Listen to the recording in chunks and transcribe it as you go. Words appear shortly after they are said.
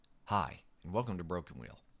Hi, and welcome to Broken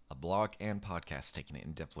Wheel, a blog and podcast taking an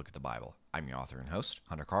in-depth look at the Bible. I'm your author and host,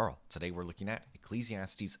 Hunter Carl. Today we're looking at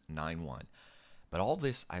Ecclesiastes 9:1. But all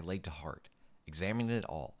this I laid to heart, examining it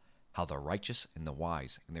all, how the righteous and the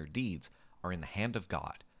wise and their deeds are in the hand of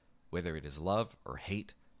God. Whether it is love or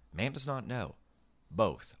hate, man does not know.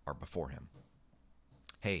 Both are before him.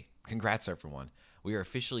 Hey, congrats everyone. We are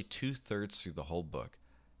officially 2/3 through the whole book.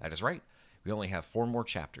 That is right, we only have 4 more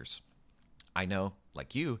chapters. I know,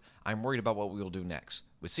 like you, I'm worried about what we will do next,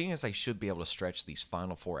 but seeing as I should be able to stretch these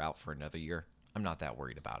final 4 out for another year, I'm not that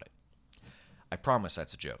worried about it. I promise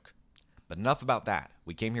that's a joke. But enough about that.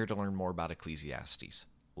 We came here to learn more about Ecclesiastes.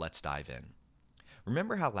 Let's dive in.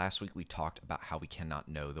 Remember how last week we talked about how we cannot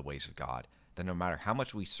know the ways of God, that no matter how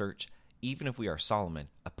much we search, even if we are Solomon,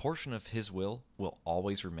 a portion of his will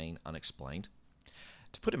always remain unexplained?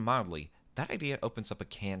 To put it mildly, that idea opens up a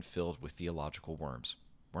can filled with theological worms.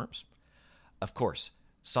 Worms? Of course,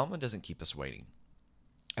 Solomon doesn't keep us waiting.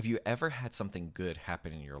 Have you ever had something good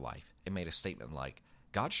happen in your life and made a statement like,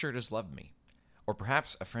 God sure does love me? Or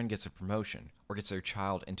perhaps a friend gets a promotion, or gets their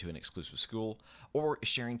child into an exclusive school, or is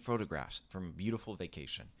sharing photographs from a beautiful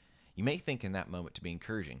vacation. You may think in that moment to be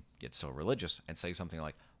encouraging, yet so religious, and say something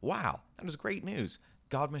like, wow, that is great news.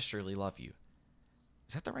 God must surely love you.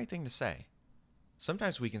 Is that the right thing to say?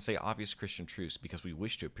 Sometimes we can say obvious Christian truths because we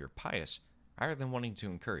wish to appear pious, rather than wanting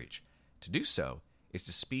to encourage. To do so is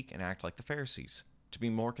to speak and act like the Pharisees, to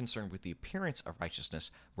be more concerned with the appearance of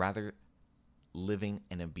righteousness rather living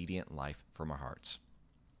an obedient life from our hearts.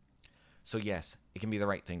 So yes, it can be the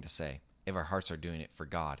right thing to say if our hearts are doing it for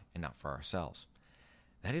God and not for ourselves.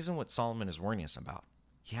 That isn't what Solomon is warning us about.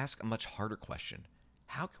 He asks a much harder question.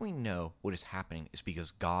 How can we know what is happening is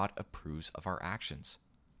because God approves of our actions?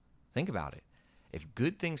 Think about it. If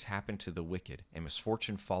good things happen to the wicked and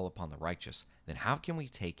misfortune fall upon the righteous, then how can we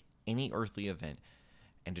take any earthly event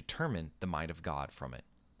and determine the mind of God from it?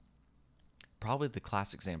 Probably the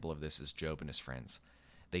classic example of this is Job and his friends.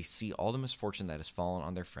 They see all the misfortune that has fallen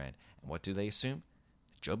on their friend, and what do they assume?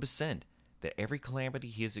 Job has sinned, that every calamity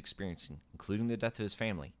he is experiencing, including the death of his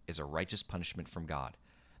family, is a righteous punishment from God.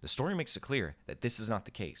 The story makes it clear that this is not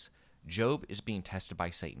the case. Job is being tested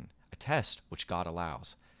by Satan, a test which God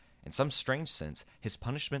allows. In some strange sense, his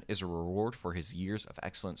punishment is a reward for his years of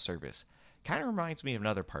excellent service. Kind of reminds me of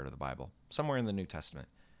another part of the Bible, somewhere in the New Testament.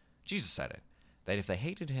 Jesus said it, that if they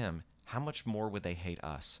hated him, how much more would they hate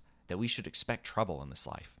us, that we should expect trouble in this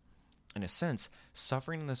life. In a sense,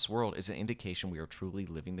 suffering in this world is an indication we are truly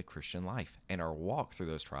living the Christian life, and our walk through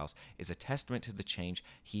those trials is a testament to the change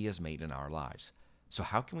he has made in our lives. So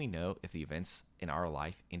how can we know if the events in our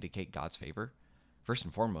life indicate God's favor? First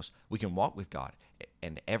and foremost, we can walk with God,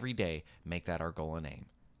 and every day make that our goal and aim.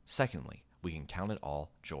 Secondly, we can count it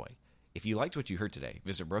all joy. If you liked what you heard today,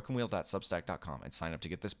 visit brokenwheel.substack.com and sign up to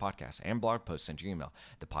get this podcast and blog posts sent to your email.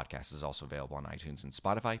 The podcast is also available on iTunes and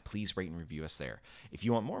Spotify. Please rate and review us there. If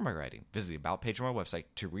you want more of my writing, visit the About page on my website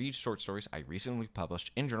to read short stories I recently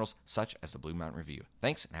published in journals such as the Blue Mountain Review.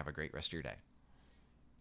 Thanks, and have a great rest of your day.